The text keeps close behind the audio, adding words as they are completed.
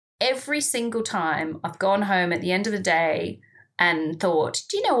every single time I've gone home at the end of the day and thought,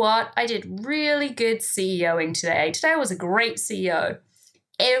 do you know what? I did really good CEOing today. Today was a great CEO.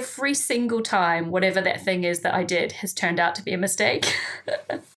 Every single time, whatever that thing is that I did has turned out to be a mistake.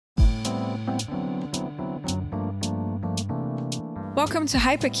 Welcome to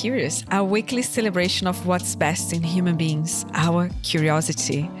Hyper Curious, our weekly celebration of what's best in human beings, our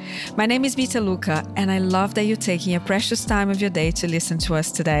curiosity. My name is Bita Luca, and I love that you're taking a precious time of your day to listen to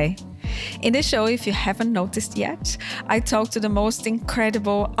us today. In this show, if you haven't noticed yet, I talk to the most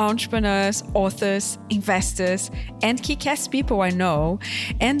incredible entrepreneurs, authors, investors, and kick-ass people I know,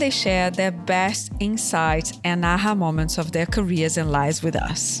 and they share their best insights and aha moments of their careers and lives with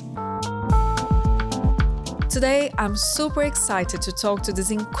us. Today, I'm super excited to talk to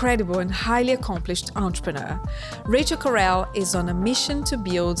this incredible and highly accomplished entrepreneur. Rachel Correll is on a mission to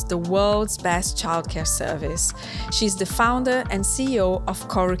build the world's best childcare service. She's the founder and CEO of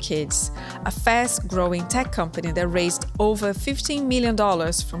Coro Kids, a fast-growing tech company that raised over $15 million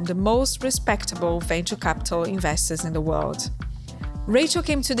from the most respectable venture capital investors in the world. Rachel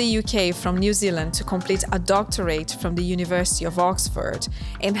came to the UK from New Zealand to complete a doctorate from the University of Oxford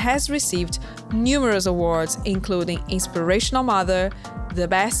and has received numerous awards, including Inspirational Mother, the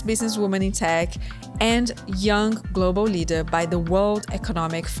Best Businesswoman in Tech, and Young Global Leader by the World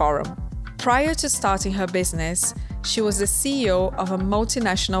Economic Forum. Prior to starting her business, she was the CEO of a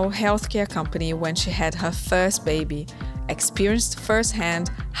multinational healthcare company when she had her first baby, experienced firsthand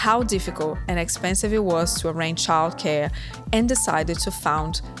how difficult and expensive it was to arrange childcare, and decided to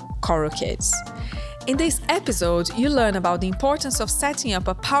found Coro Kids. In this episode, you learn about the importance of setting up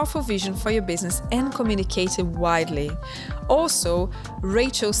a powerful vision for your business and communicate it widely. Also,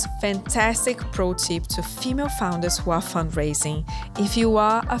 Rachel's fantastic pro tip to female founders who are fundraising. If you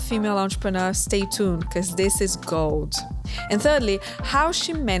are a female entrepreneur, stay tuned because this is gold. And thirdly, how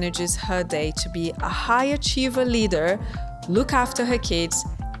she manages her day to be a high achiever leader, look after her kids,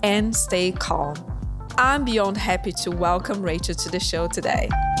 and stay calm. I'm beyond happy to welcome Rachel to the show today.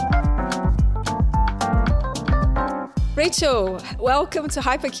 Rachel, welcome to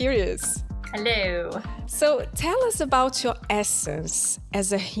Hyper Curious. Hello. So tell us about your essence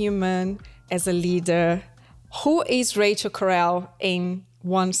as a human, as a leader. Who is Rachel Correll in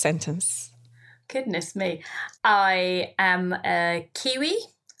one sentence? Goodness me. I am a Kiwi,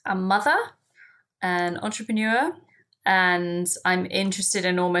 a mother, an entrepreneur, and I'm interested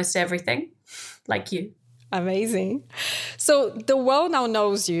in almost everything, like you. Amazing. So the world now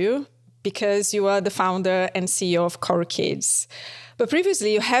knows you because you are the founder and CEO of Coro Kids. But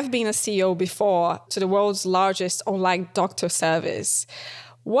previously, you have been a CEO before to the world's largest online doctor service.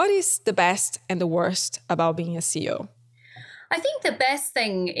 What is the best and the worst about being a CEO? I think the best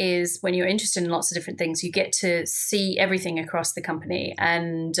thing is when you're interested in lots of different things, you get to see everything across the company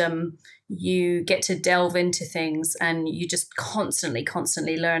and you get to delve into things and you just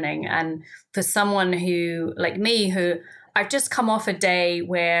constantly learning. And for someone who, like me, who I've just come off a day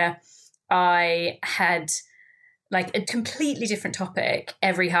where I had like a completely different topic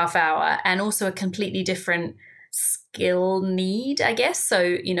every half hour and also a completely different skill need, I guess. So,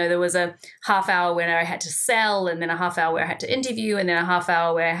 you know, there was a half hour where I had to sell and then a half hour where I had to interview and then a half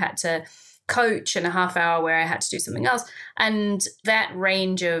hour where I had to coach and a half hour where I had to do something else. And that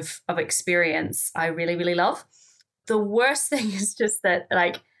range of experience, I really love. The worst thing is just that,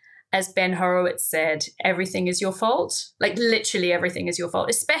 like, as Ben Horowitz said, everything is your fault. Like literally everything is your fault,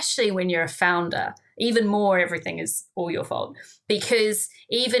 especially when you're a founder. Even more, everything is all your fault. Because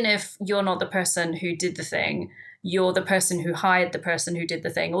even if you're not the person who did the thing, you're the person who hired the person who did the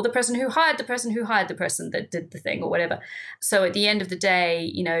thing, or the person who hired the person who hired the person that did the thing, or whatever. So at the end of the day,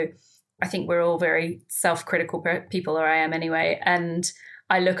 you know, I think we're all very self-critical people, or I am anyway. And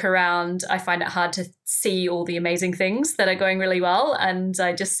I look around, I find it hard to see all the amazing things that are going really well. And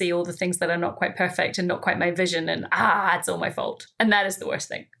I just see all the things that are not quite perfect and not quite my vision. And it's all my fault. And that is the worst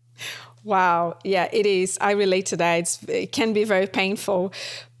thing. Wow. Yeah, it is. I relate to that. It can be very painful.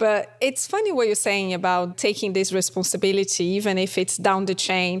 But it's funny what you're saying about taking this responsibility, even if it's down the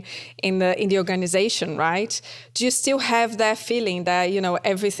chain in the organization, right? Do you still have that feeling that, you know,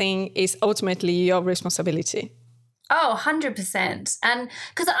 everything is ultimately your responsibility? Oh, 100%. And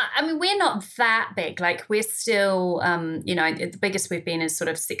because, I mean, we're not that big. Like, we're still, you know, the biggest we've been is sort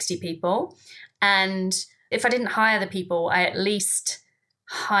of 60 people. And if I didn't hire the people, I at least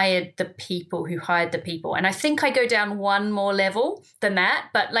hired the people who hired the people. And I think I go down one more level than that,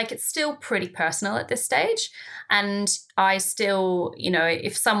 but like it's still pretty personal at this stage. And I still, you know,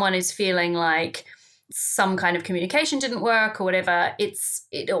 if someone is feeling like, some kind of communication didn't work or whatever,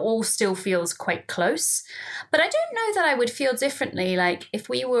 it all still feels quite close. But I don't know that I would feel differently. Like if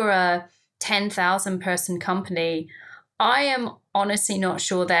we were a 10,000 person company, I am honestly not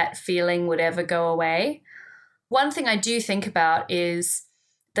sure that feeling would ever go away. One thing I do think about is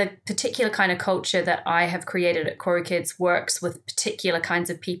the particular kind of culture that I have created at Koru Kids works with particular kinds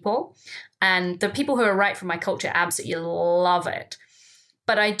of people. And the people who are right for my culture absolutely love it.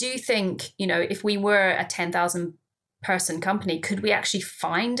 But I do think, if we were a 10,000 person company, could we actually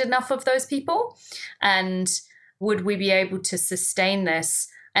find enough of those people? And would we be able to sustain this?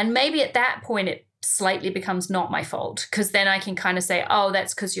 And maybe at that point, it slightly becomes not my fault, because then I can kind of say, oh,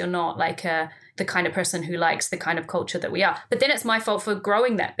 that's because you're not like the kind of person who likes the kind of culture that we are. But then it's my fault for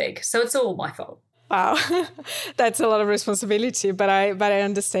growing that big. So it's all my fault. Wow, that's a lot of responsibility, but I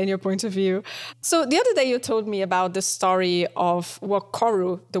understand your point of view. So the other day you told me about the story of what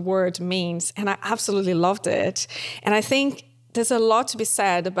Koru, the word, means, and I absolutely loved it. And I think there's a lot to be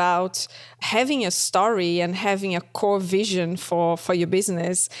said about having a story and having a core vision for your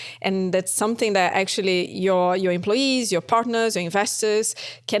business. And that's something that actually your employees, your partners, your investors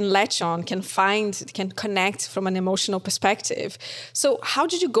can latch on, can find, can connect from an emotional perspective. So how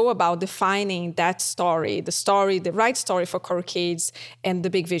did you go about defining that story, the right story for Koru Kids and the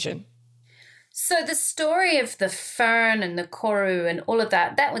big vision? So the story of the fern and the koru and all of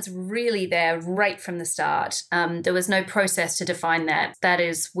that was really there right from the start. There was no process to define that. That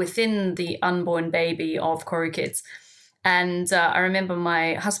is within the unborn baby of Koru Kids. And I remember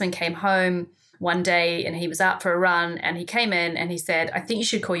my husband came home one day and he was out for a run and he came in and he said, I think you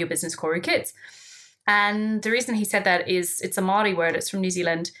should call your business Koru Kids. And the reason he said that is it's a Māori word. It's from New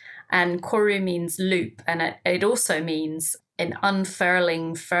Zealand. And koru means loop. And it also means an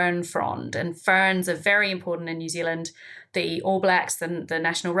unfurling fern frond. And ferns are very important in New Zealand. The All Blacks, the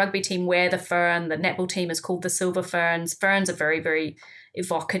national rugby team, wear the fern. The netball team is called the Silver Ferns. Ferns are very, very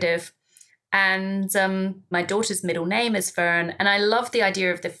evocative. And my daughter's middle name is Fern. And I love the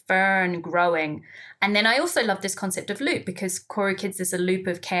idea of the fern growing. And then I also love this concept of loop, because Koru Kids is a loop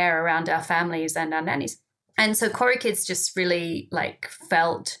of care around our families and our nannies. And so Koru Kids just really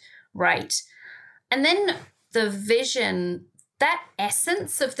felt right. And then the vision, that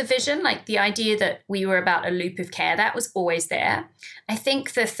essence of the vision, like the idea that we were about a loop of care, that was always there. I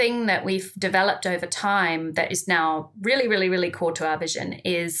think the thing that we've developed over time that is now really, really, really core to our vision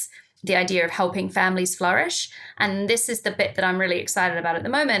is the idea of helping families flourish. And this is the bit that I'm really excited about at the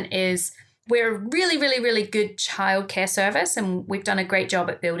moment is we're a really, really, really good childcare service, and we've done a great job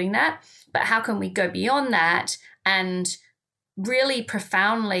at building that. But how can we go beyond that and really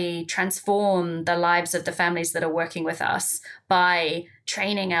profoundly transform the lives of the families that are working with us by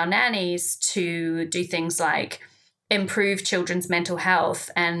training our nannies to do things like improve children's mental health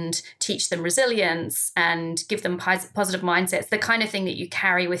and teach them resilience and give them positive mindsets, the kind of thing that you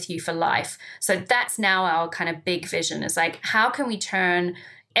carry with you for life. So that's now our kind of big vision, is how can we turn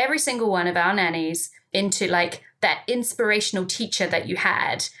every single one of our nannies into that inspirational teacher that you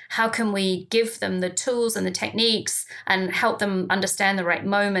had? How can we give them the tools and the techniques and help them understand the right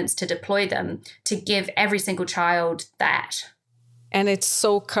moments to deploy them to give every single child that? And it's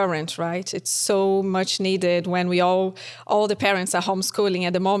so current, right? It's so much needed when we all the parents are homeschooling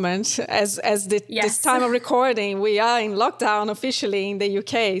at the moment. As this time of recording, we are in lockdown officially in the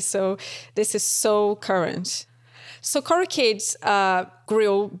UK. So this is so current. So Koru Kids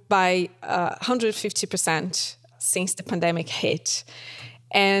grew by 150% since the pandemic hit.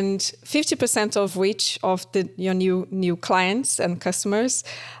 And 50% of which of your new clients and customers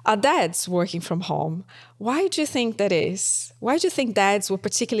are dads working from home. Why do you think that is? Why do you think dads were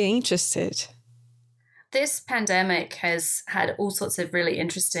particularly interested? This pandemic has had all sorts of really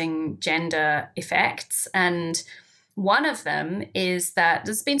interesting gender effects. And one of them is that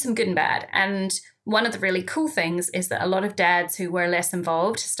there's been some good and bad. And one of the really cool things is that a lot of dads who were less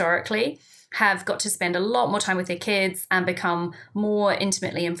involved historically have got to spend a lot more time with their kids and become more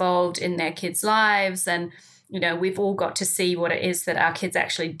intimately involved in their kids' lives. And, we've all got to see what it is that our kids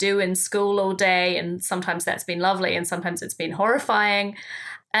actually do in school all day. And sometimes that's been lovely and sometimes it's been horrifying.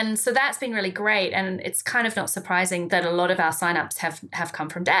 And so that's been really great. And it's kind of not surprising that a lot of our signups have come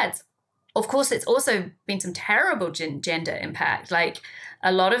from dads. Of course, it's also been some terrible gender impact,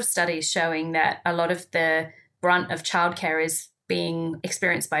 a lot of studies showing that a lot of the brunt of childcare is being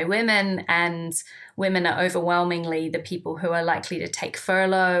experienced by women, and women are overwhelmingly the people who are likely to take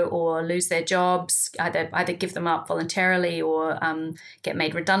furlough or lose their jobs, either give them up voluntarily or get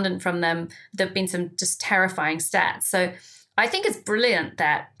made redundant from them. There have been some just terrifying stats. So I think it's brilliant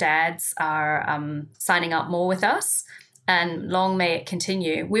that dads are signing up more with us. and long may it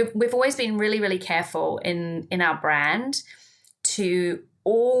continue. We've always been really, really careful in our brand to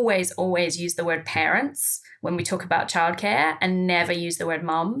always use the word parents when we talk about childcare and never use the word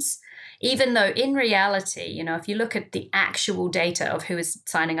mums. Even though in reality, you know, if you look at the actual data of who is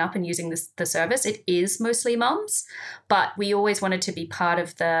signing up and using the service, it is mostly mums. But we always wanted to be part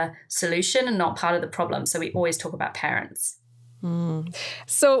of the solution and not part of the problem. So we always talk about parents.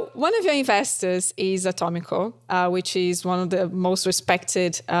 So one of your investors is Atomico, which is one of the most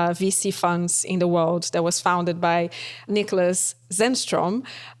respected VC funds in the world, that was founded by Nicholas Zenstrom,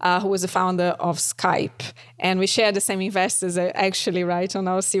 who was the founder of Skype. And we share the same investors actually, right, on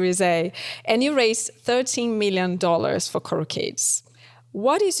our Series A. And you raised $13 million for Coral Kids.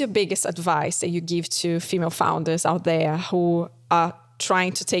 What is your biggest advice that you give to female founders out there who are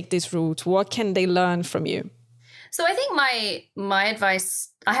trying to take this route? What can they learn from you? So I think my advice,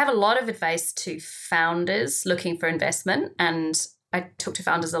 I have a lot of advice to founders looking for investment, and I talk to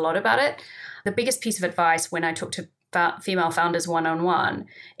founders a lot about it. The biggest piece of advice when I talk to female founders one-on-one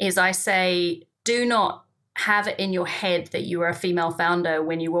is I say, do not have it in your head that you are a female founder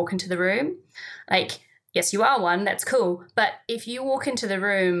when you walk into the room. Like, yes, you are one, that's cool. But if you walk into the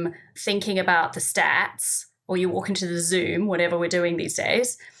room thinking about the stats, or you walk into the Zoom, whatever we're doing these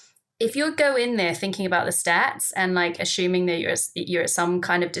days, if you go in there thinking about the stats and like assuming that you're at some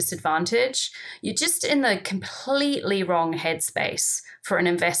kind of disadvantage, you're just in the completely wrong headspace for an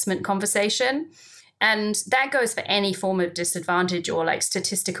investment conversation. And that goes for any form of disadvantage or like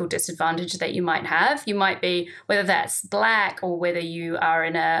statistical disadvantage that you might have. You might be, whether that's Black or whether you are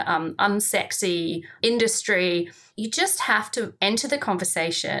in a unsexy industry, you just have to enter the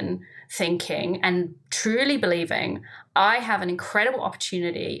conversation thinking and truly believing, I have an incredible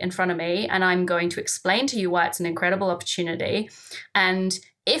opportunity in front of me, and I'm going to explain to you why it's an incredible opportunity. And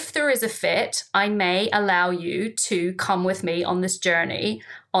if there is a fit, I may allow you to come with me on this journey,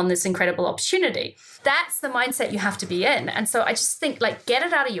 on this incredible opportunity. That's the mindset you have to be in. And so I just think, like, get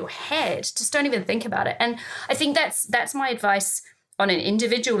it out of your head. Just don't even think about it. And I think that's my advice on an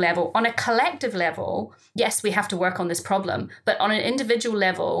individual level. On a collective level, yes, we have to work on this problem. But on an individual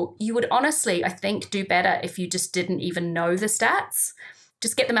level, you would honestly, I think, do better if you just didn't even know the stats.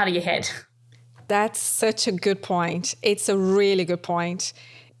 Just get them out of your head. That's such a good point. It's a really good point.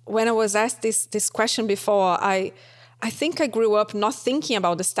 When I was asked this question before, I think I grew up not thinking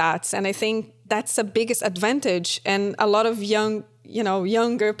about the stats. And I think that's the biggest advantage. And a lot of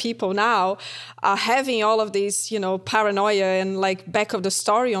younger people now are having all of these, paranoia and like back of the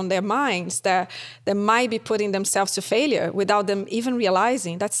story on their minds that they might be putting themselves to failure without them even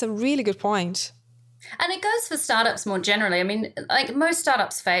realizing. That's a really good point. And it goes for startups more generally. I mean, like, most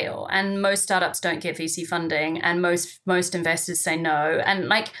startups fail and most startups don't get VC funding and most investors say no. And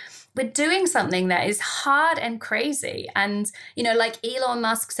like, we're doing something that is hard and crazy. And, like Elon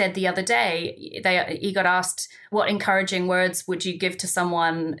Musk said the other day, he got asked, what encouraging words would you give to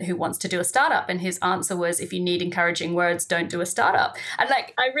someone who wants to do a startup? And his answer was, if you need encouraging words, don't do a startup. And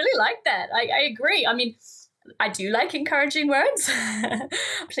like, I really like that. I agree. I mean, I do like encouraging words.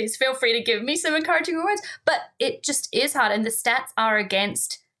 Please feel free to give me some encouraging words. But it just is hard. And the stats are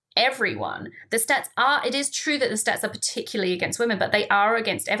against everyone. It is true that the stats are particularly against women, but they are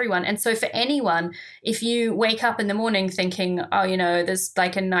against everyone. And so for anyone, if you wake up in the morning thinking, there's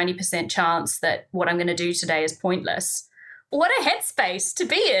like a 90% chance that what I'm going to do today is pointless, what a headspace to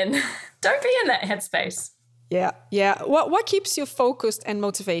be in. Don't be in that headspace. Yeah. What keeps you focused and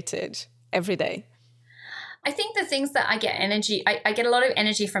motivated every day? I think the things that I get energy, I get a lot of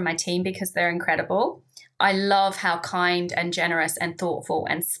energy from my team because they're incredible. I love how kind and generous and thoughtful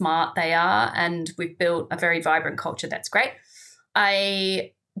and smart they are. And we've built a very vibrant culture that's great.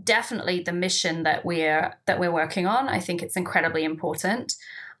 Definitely the mission that we're working on, I think it's incredibly important.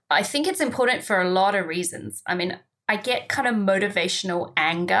 I think it's important for a lot of reasons. I mean, I get kind of motivational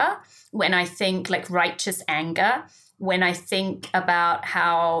anger when I think, like, righteous anger, when I think about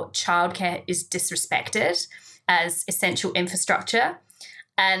how childcare is disrespected as essential infrastructure.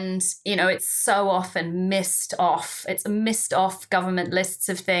 And, it's so often missed off. It's missed off government lists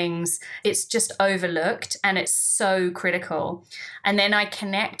of things. It's just overlooked, and it's so critical. And then I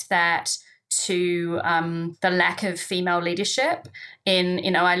connect that to the lack of female leadership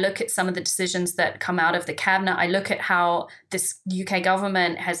I look at some of the decisions that come out of the cabinet. I look at how this UK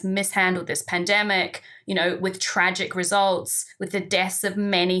government has mishandled this pandemic, with tragic results, with the deaths of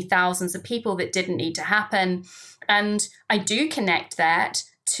many thousands of people that didn't need to happen. And I do connect that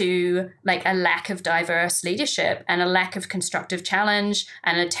to like a lack of diverse leadership and a lack of constructive challenge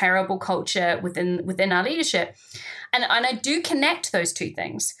and a terrible culture within our leadership. And I do connect those two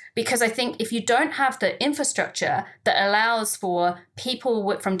things, because I think if you don't have the infrastructure that allows for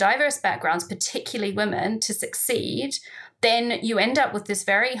people from diverse backgrounds, particularly women, to succeed, then you end up with this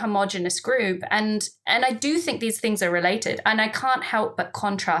very homogenous group. And I do think these things are related. And I can't help but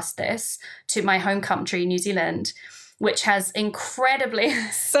contrast this to my home country, New Zealand, which has incredibly...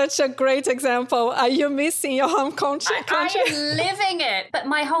 Such a great example. Are you missing your home country? I am living it. But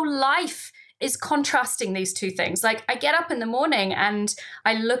my whole life is contrasting these two things. Like, I get up in the morning and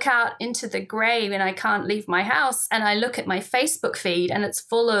I look out into the grey and I can't leave my house, and I look at my Facebook feed and it's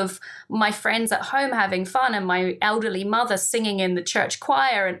full of my friends at home having fun and my elderly mother singing in the church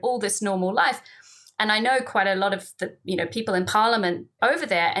choir and all this normal life. And I know quite a lot of the people in Parliament over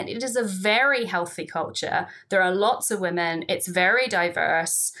there, and it is a very healthy culture. There are lots of women. It's very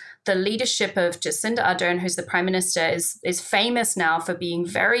diverse. The leadership of Jacinda Ardern, who's the Prime Minister, is famous now for being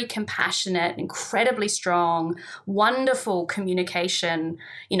very compassionate, incredibly strong, wonderful communication,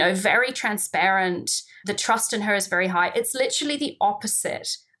 very transparent. The trust in her is very high. It's literally the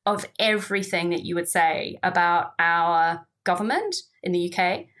opposite of everything that you would say about our government in the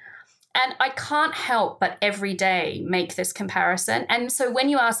UK. And I can't help but every day make this comparison. And so when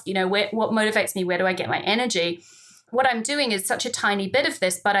you ask, what motivates me, where do I get my energy? What I'm doing is such a tiny bit of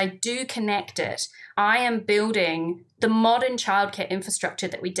this, but I do connect it. I am building the modern childcare infrastructure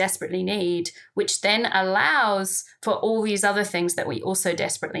that we desperately need, which then allows for all these other things that we also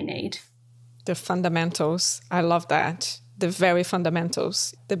desperately need. The fundamentals. I love that. The very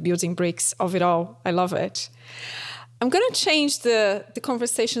fundamentals, the building bricks of it all. I love it. I'm going to change the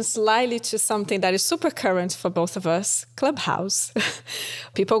conversation slightly to something that is super current for both of us, Clubhouse.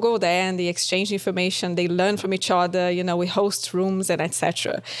 People go there and they exchange information, they learn from each other, we host rooms and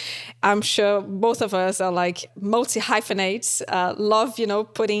etc. I'm sure both of us are like multi-hyphenates, love,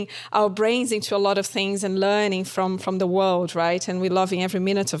 putting our brains into a lot of things and learning from the world, right? And we're loving every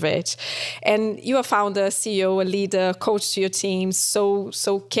minute of it. And you're a founder, CEO, a leader, coach to your team, so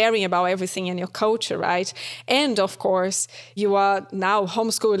caring about everything in your culture, right? And of course, you are now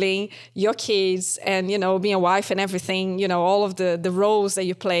homeschooling your kids and, being a wife and everything, all of the roles that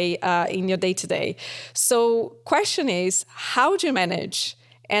you play in your day-to-day. So question is, how do you manage?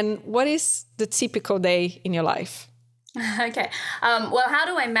 And what is the typical day in your life? Okay. Well, how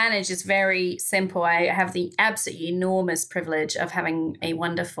do I manage is very simple. I have the absolutely enormous privilege of having a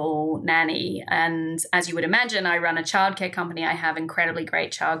wonderful nanny. And as you would imagine, I run a childcare company. I have incredibly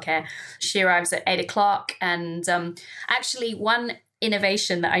great childcare. She arrives at 8:00. And actually, one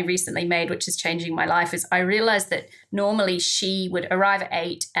innovation that I recently made, which is changing my life, is I realized that normally she would arrive at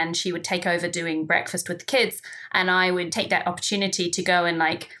 8 and she would take over doing breakfast with the kids. And I would take that opportunity to go and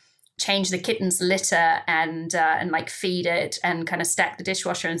change the kitten's litter and feed it and kind of stack the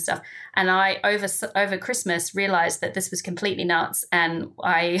dishwasher and stuff. And I over Christmas realized that this was completely nuts. And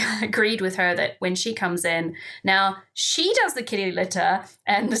I agreed with her that when she comes in, now she does the kitty litter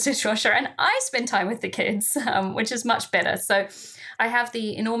and the dishwasher, and I spend time with the kids, which is much better. So I have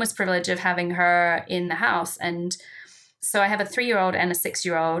the enormous privilege of having her in the house. And so I have a 3-year-old and a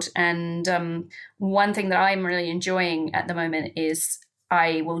 6-year-old. And one thing that I'm really enjoying at the moment is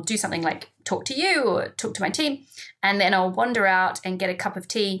I will do something like talk to you or talk to my team, and then I'll wander out and get a cup of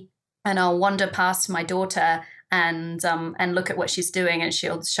tea, and I'll wander past my daughter and look at what she's doing, and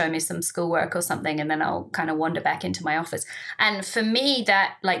she'll show me some schoolwork or something, and then I'll kind of wander back into my office. And for me,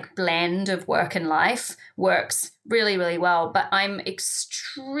 that blend of work and life works really, really well. But I'm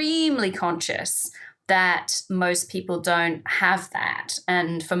extremely conscious that most people don't have that.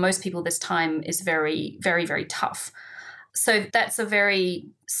 And for most people, this time is very, very, very tough. So that's a very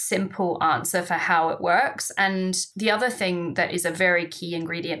simple answer for how it works. And the other thing that is a very key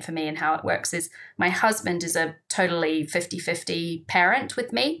ingredient for me in how it works is my husband is a totally 50-50 parent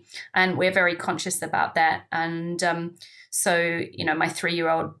with me, and we're very conscious about that. And so, my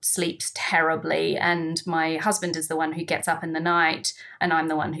 3-year-old sleeps terribly, and my husband is the one who gets up in the night, and I'm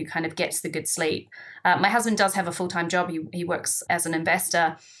the one who kind of gets the good sleep. My husband does have a full-time job. He works as an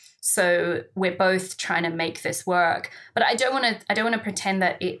investor. So we're both trying to make this work. But I don't want to pretend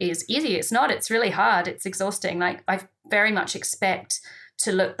that it is easy. It's not. It's really hard. It's exhausting. I very much expect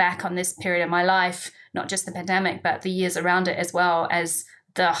to look back on this period of my life, not just the pandemic, but the years around it as well, as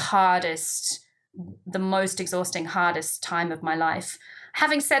the most exhausting, hardest time of my life.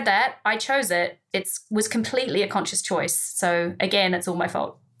 Having said that, I chose it. It was completely a conscious choice. So again, it's all my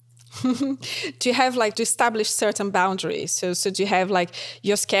fault. Do you have to establish certain boundaries? So do you have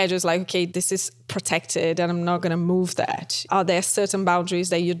your schedules okay, this is protected and I'm not going to move that? Are there certain boundaries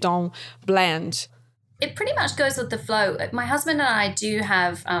that you don't blend? It pretty much goes with the flow. My husband and I do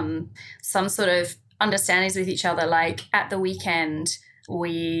have some sort of understandings with each other. Like at the weekend,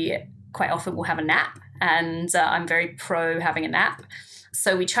 we quite often will have a nap, and I'm very pro having a nap.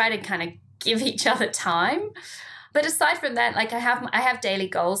 So we try to kind of give each other time. But aside from that, I have daily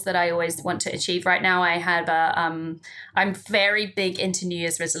goals that I always want to achieve. Right now, I have I'm very big into New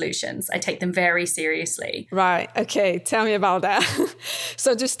Year's resolutions. I take them very seriously. Right. Okay. Tell me about that.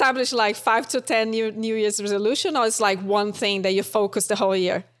 So to establish 5 to 10 New Year's resolution, or it's one thing that you focus the whole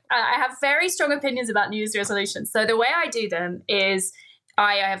year? I have very strong opinions about New Year's resolutions. So the way I do them is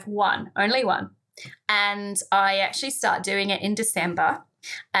I have only one. And I actually start doing it in December.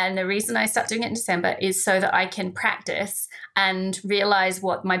 And the reason I start doing it in December is so that I can practice and realize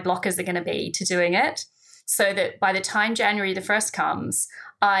what my blockers are going to be to doing it. So that by the time January the 1st comes,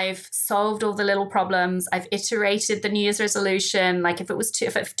 I've solved all the little problems. I've iterated the New Year's resolution.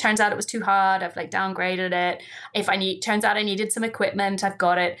 If it turns out it was too hard, I've downgraded it. If turns out I needed some equipment, I've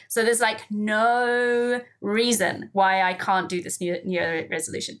got it. So there's no reason why I can't do this New Year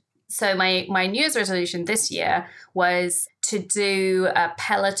resolution. So my New Year's resolution this year was to do a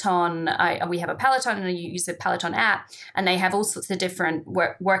Peloton. We have a Peloton, and I use the Peloton app, and they have all sorts of different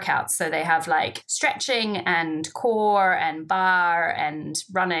workouts. So they have stretching and core and bar and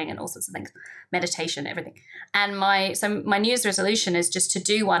running and all sorts of things, meditation, everything. And my New Year's resolution is just to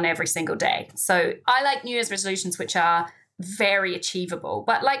do one every single day. So I like New Year's resolutions which are very achievable,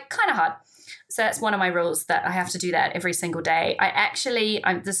 but kind of hard. So that's one of my rules, that I have to do that every single day.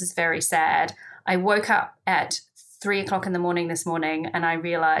 This is very sad. I woke up at 3:00 in the morning this morning, and I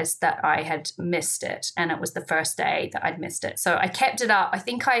realized that I had missed it. And it was the first day that I'd missed it. So I kept it up. I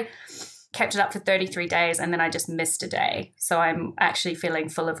think I kept it up for 33 days, and then I just missed a day. So I'm actually feeling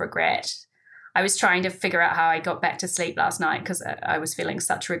full of regret. I was trying to figure out how I got back to sleep last night because I was feeling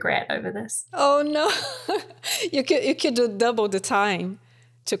such regret over this. Oh, no. You could do double the time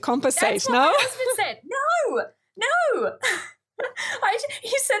to compensate. That's what my husband said. No.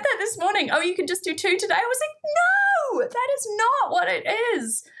 He said that this morning. Oh, you can just do 2 today. I was like, no, that is not what it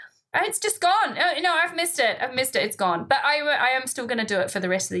is. It's just gone. No, I've missed it. It's gone. But I am still going to do it for the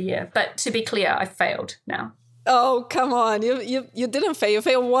rest of the year. But to be clear, I failed now. Oh, come on. You didn't fail. You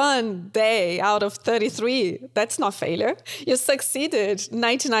failed 1 day out of 33. That's not failure. You succeeded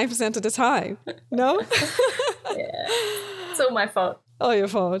 99% of the time. No? Yeah. It's all my fault. Oh, your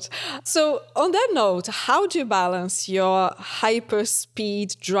fault. So on that note, how do you balance your hyper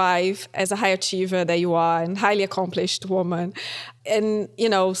speed drive as a high achiever that you are and highly accomplished woman and,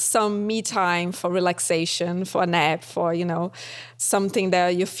 some me time for relaxation, for a nap, for, something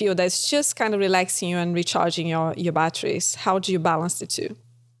that you feel that's just kind of relaxing you and recharging your batteries? How do you balance the two?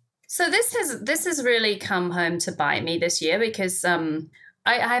 So this has really come home to bite me this year because I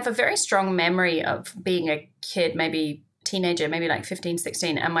have a very strong memory of being a kid, maybe teenager, maybe 15,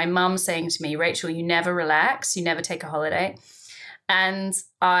 16, and my mum saying to me, Rachel, you never relax, you never take a holiday. And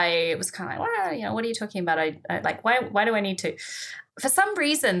I was kind of well, what are you talking about? Why do I need to? For some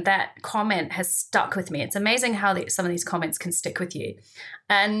reason, that comment has stuck with me. It's amazing how some of these comments can stick with you.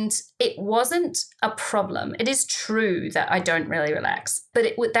 And it wasn't a problem. It is true that I don't really relax, but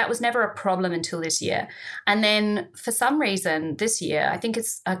that was never a problem until this year. And then for some reason this year, I think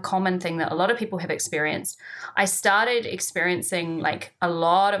it's a common thing that a lot of people have experienced. I started experiencing a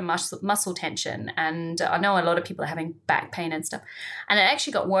lot of muscle tension. And I know a lot of people are having back pain and stuff. And it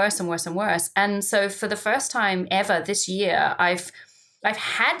actually got worse and worse and worse. And so for the first time ever this year, I've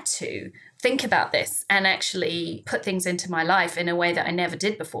had to think about this and actually put things into my life in a way that I never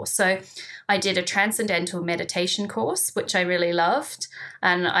did before. So I did a transcendental meditation course, which I really loved.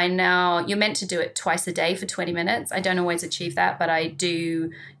 And you're meant to do it twice a day for 20 minutes. I don't always achieve that, but I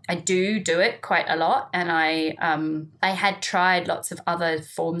do it quite a lot. And I had tried lots of other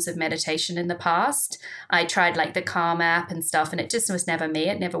forms of meditation in the past. I tried the Calm app and stuff, and it just was never me.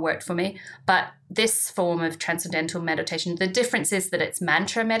 It never worked for me. But this form of transcendental meditation, the difference is that it's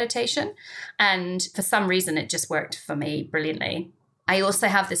mantra meditation. And for some reason, it just worked for me brilliantly. I also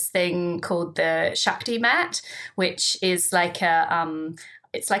have this thing called the Shakti mat, which is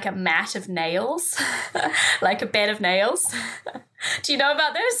it's like a mat of nails, like a bed of nails. Do you know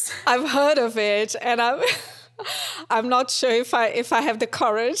about this? I've heard of it, and I'm not sure if I have the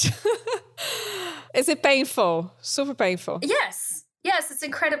courage. Is it painful? Super painful? Yes, it's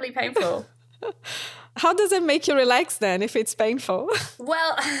incredibly painful. How does it make you relax then if it's painful?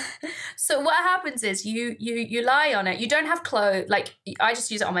 Well, so what happens is you lie on it. You don't have clothes. Like I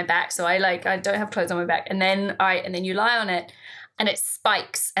just use it on my back. So I don't have clothes on my back. And then you lie on it and it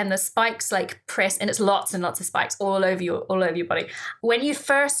spikes, and the spikes like press, and it's lots and lots of spikes all over your body. When you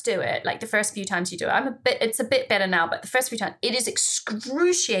first do it, like the first few times you do it, it's a bit better now, but the first few times it is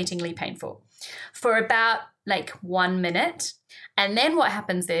excruciatingly painful for about like 1 minute. And then what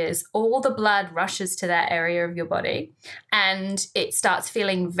happens is all the blood rushes to that area of your body and it starts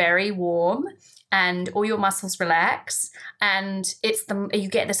feeling very warm and all your muscles relax, and you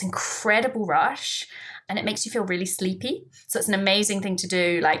get this incredible rush and it makes you feel really sleepy. So it's an amazing thing to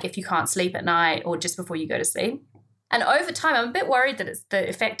do, like if you can't sleep at night or just before you go to sleep. And over time, I'm a bit worried that the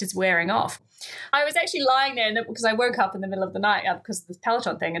effect is wearing off. I was actually lying there because I woke up in the middle of the night because of this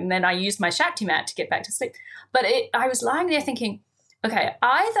Peloton thing, and then I used my Shakti mat to get back to sleep. But I was lying there thinking, okay,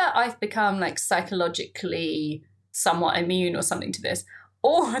 either I've become like psychologically somewhat immune or something to this,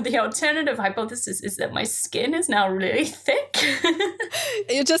 or the alternative hypothesis is that my skin is now really thick.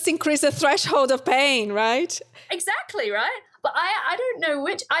 You just increase the threshold of pain, right? Exactly, right? But I don't know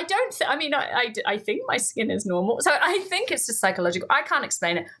which. I think my skin is normal. So I think it's just psychological. I can't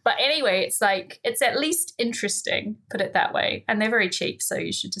explain it. But anyway, it's at least interesting, put it that way. And they're very cheap. So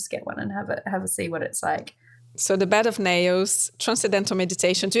you should just get one and have a see what it's like. So the bed of nails, transcendental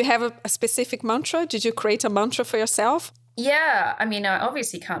meditation. Do you have a specific mantra? Did you create a mantra for yourself? Yeah, I mean, I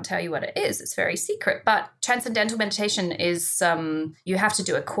obviously can't tell you what it is. It's very secret. But transcendental meditation is, you have to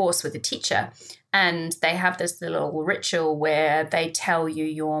do a course with a teacher. And they have this little ritual where they tell you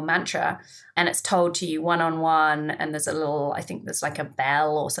your mantra and it's told to you one-on-one. And I think there's like a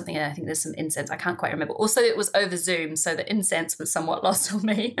bell or something. And I think there's some incense. I can't quite remember. Also, it was over Zoom, so the incense was somewhat lost on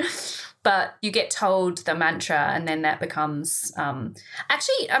me. But you get told the mantra and then that becomes,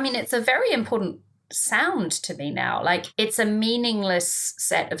 it's a very important sound to me now. Like it's a meaningless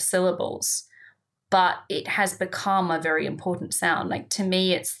set of syllables, but it has become a very important sound. Like to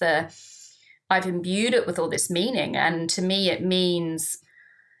me, I've imbued it with all this meaning, and to me it means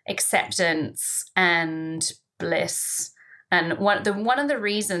acceptance and bliss. And one of the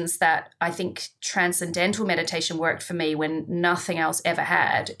reasons that I think transcendental meditation worked for me when nothing else ever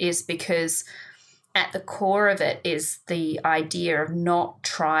had is because at the core of it is the idea of not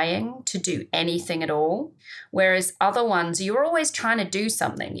trying to do anything at all. Whereas other ones, you're always trying to do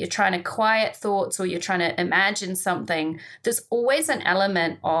something. You're trying to quiet thoughts or you're trying to imagine something. There's always an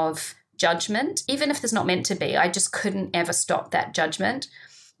element of judgment, even if there's not meant to be. I just couldn't ever stop that judgment.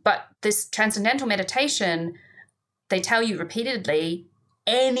 But this transcendental meditation, they tell you repeatedly,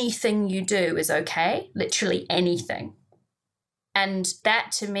 anything you do is okay, literally anything. And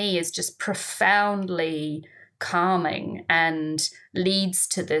that to me is just profoundly calming and leads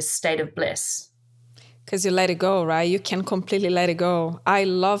to this state of bliss. Because you let it go, right? You can completely let it go. I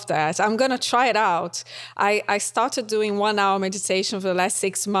love that. I'm going to try it out. I started doing 1 hour meditation for the last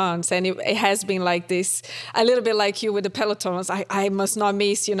 6 months, and it has been like this, a little bit like you with the Pelotons. I must not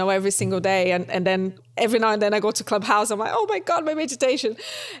miss, every single day. And then every now and then I go to Clubhouse. I'm like, oh my God, my meditation.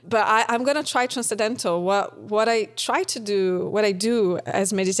 But I'm going to try transcendental. What I do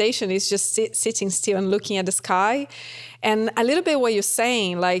as meditation is just sitting still and looking at the sky. And a little bit what you're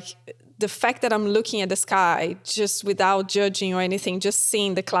saying, like, the fact that I'm looking at the sky just without judging or anything, just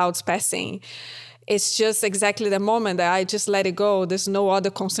seeing the clouds passing, it's just exactly the moment that I just let it go. There's no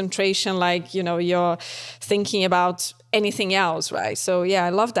other concentration like, you're thinking about anything else, right? So yeah, I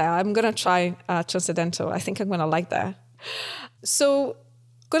love that. I'm going to try transcendental. I think I'm going to like that. So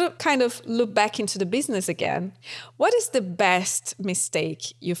going to kind of look back into the business again. What is the best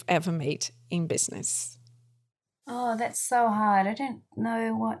mistake you've ever made in business? Oh, that's so hard. I don't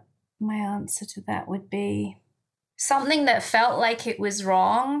know what my answer to that would be. Something that felt like it was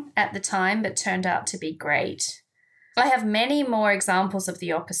wrong at the time but turned out to be great. I have many more examples of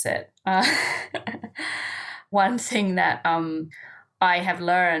the opposite. One thing that I have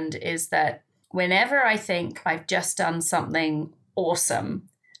learned is that whenever I think I've just done something awesome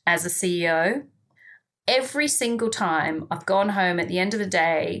as a CEO, every single time I've gone home at the end of the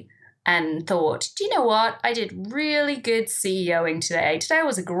day and thought, do you know what? I did really good CEOing today. Today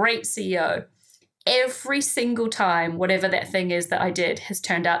was a great CEO. Every single time, whatever that thing is that I did has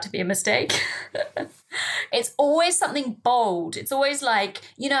turned out to be a mistake. It's always something bold. It's always like,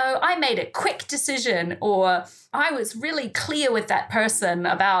 I made a quick decision, or I was really clear with that person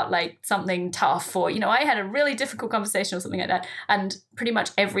about like something tough, or, I had a really difficult conversation or something like that. And pretty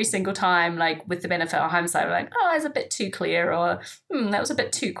much every single time, like with the benefit of hindsight, we're like, oh, it's a bit too clear, or that was a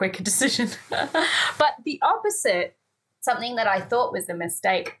bit too quick a decision. But the opposite something that I thought was a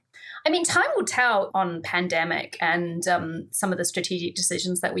mistake. I mean, time will tell on pandemic and some of the strategic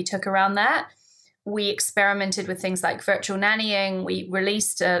decisions that we took around that. We experimented with things like virtual nannying. We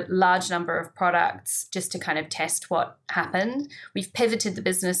released a large number of products just to kind of test what happened. We've pivoted the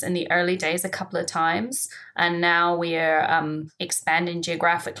business in the early days a couple of times, and now we're expanding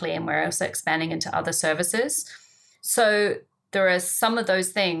geographically, and we're also expanding into other services. So there are some of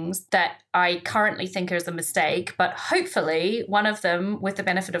those things that I currently think is a mistake, but hopefully one of them, with the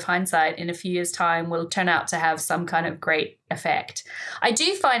benefit of hindsight, in a few years' time will turn out to have some kind of great effect. I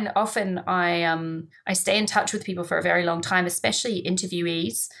do find often I stay in touch with people for a very long time, especially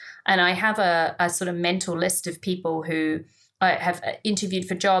interviewees, and I have a sort of mental list of people who I have interviewed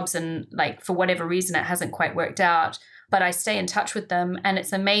for jobs and like for whatever reason it hasn't quite worked out. But I stay in touch with them, and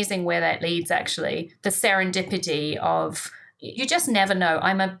it's amazing where that leads, actually. The serendipity of, you just never know.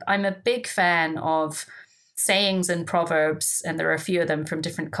 I'm a big fan of sayings and proverbs, and there are a few of them from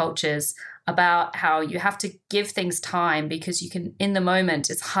different cultures, about how you have to give things time, because you can, in the moment,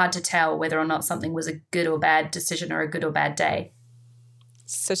 it's hard to tell whether or not something was a good or bad decision or a good or bad day.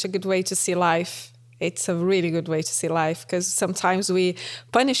 Such a good way to see life. It's a really good way to see life, because sometimes we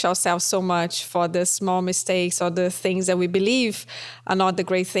punish ourselves so much for the small mistakes or the things that we believe are not the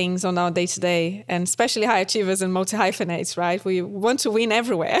great things on our day-to-day, and especially high achievers and multi-hyphenates, right? We want to win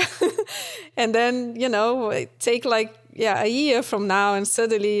everywhere. And then, take a year from now, and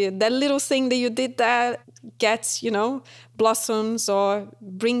suddenly that little thing that you did that gets, blossoms or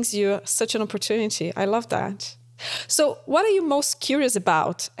brings you such an opportunity. I love that. So what are you most curious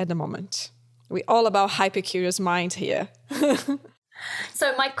about at the moment? We're all about hyper-curious mind here.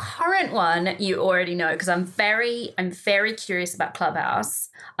 So my current one, you already know, because I'm very curious about Clubhouse.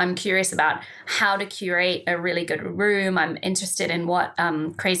 I'm curious about how to curate a really good room. I'm interested in what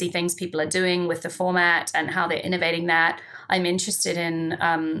crazy things people are doing with the format and how they're innovating that. I'm interested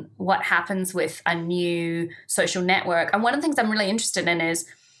in what happens with a new social network. And one of the things I'm really interested in is,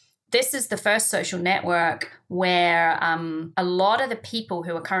 this is the first social network where a lot of the people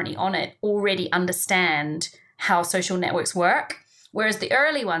who are currently on it already understand how social networks work. Whereas the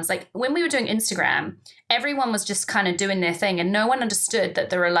early ones, like when we were doing Instagram, everyone was just kind of doing their thing, and no one understood that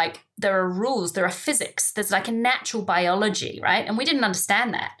there are rules, there are physics, there's like a natural biology, right? And we didn't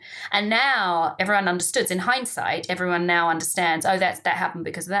understand that. And now everyone understood. In hindsight, everyone now understands, oh, that happened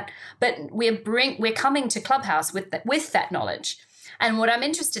because of that. But we're coming to Clubhouse with that knowledge. And what I'm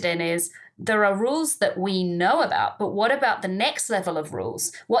interested in is, there are rules that we know about, but what about the next level of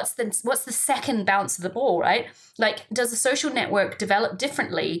rules? What's the second bounce of the ball, right? Like, does a social network develop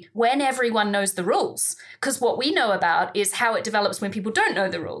differently when everyone knows the rules? Because what we know about is how it develops when people don't know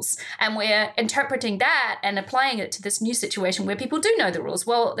the rules. And we're interpreting that and applying it to this new situation where people do know the rules.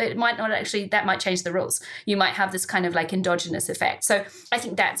 Well, it might not actually, that might change the rules. You might have this kind of like endogenous effect. So I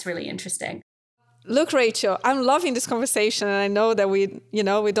think that's really interesting. Look, Rachel, I'm loving this conversation, and I know that we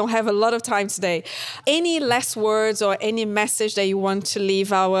don't have a lot of time today. Any last words or any message that you want to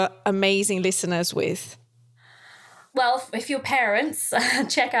leave our amazing listeners with? Well, if you're parents,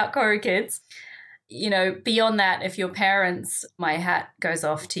 check out Koru Kids. Beyond that, if you're parents, my hat goes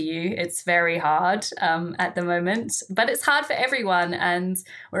off to you. It's very hard at the moment, but it's hard for everyone, and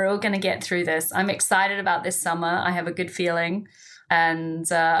we're all going to get through this. I'm excited about this summer. I have a good feeling, and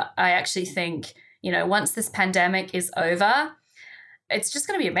I actually think, once this pandemic is over, it's just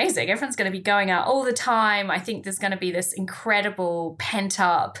going to be amazing. Everyone's going to be going out all the time. I think there's going to be this incredible pent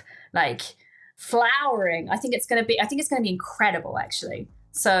up, flowering. I think it's going to be incredible, actually.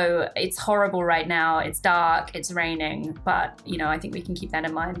 So it's horrible right now. It's dark, it's raining, but, I think we can keep that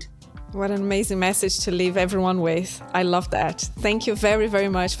in mind. What an amazing message to leave everyone with. I love that. Thank you very, very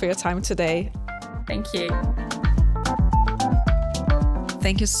much for your time today. Thank you.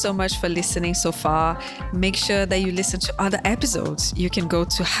 Thank you so much for listening so far. Make sure that you listen to other episodes. You can go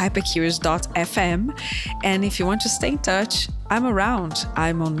to hypercurious.fm. And if you want to stay in touch, I'm around.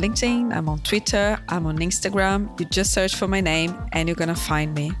 I'm on LinkedIn, I'm on Twitter, I'm on Instagram. You just search for my name and you're going to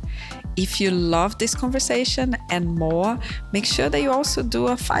find me. If you love this conversation and more, make sure that you also do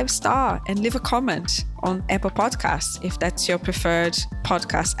a 5-star and leave a comment on Apple Podcasts if that's your preferred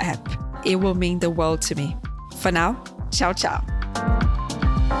podcast app. It will mean the world to me. For now, ciao, ciao.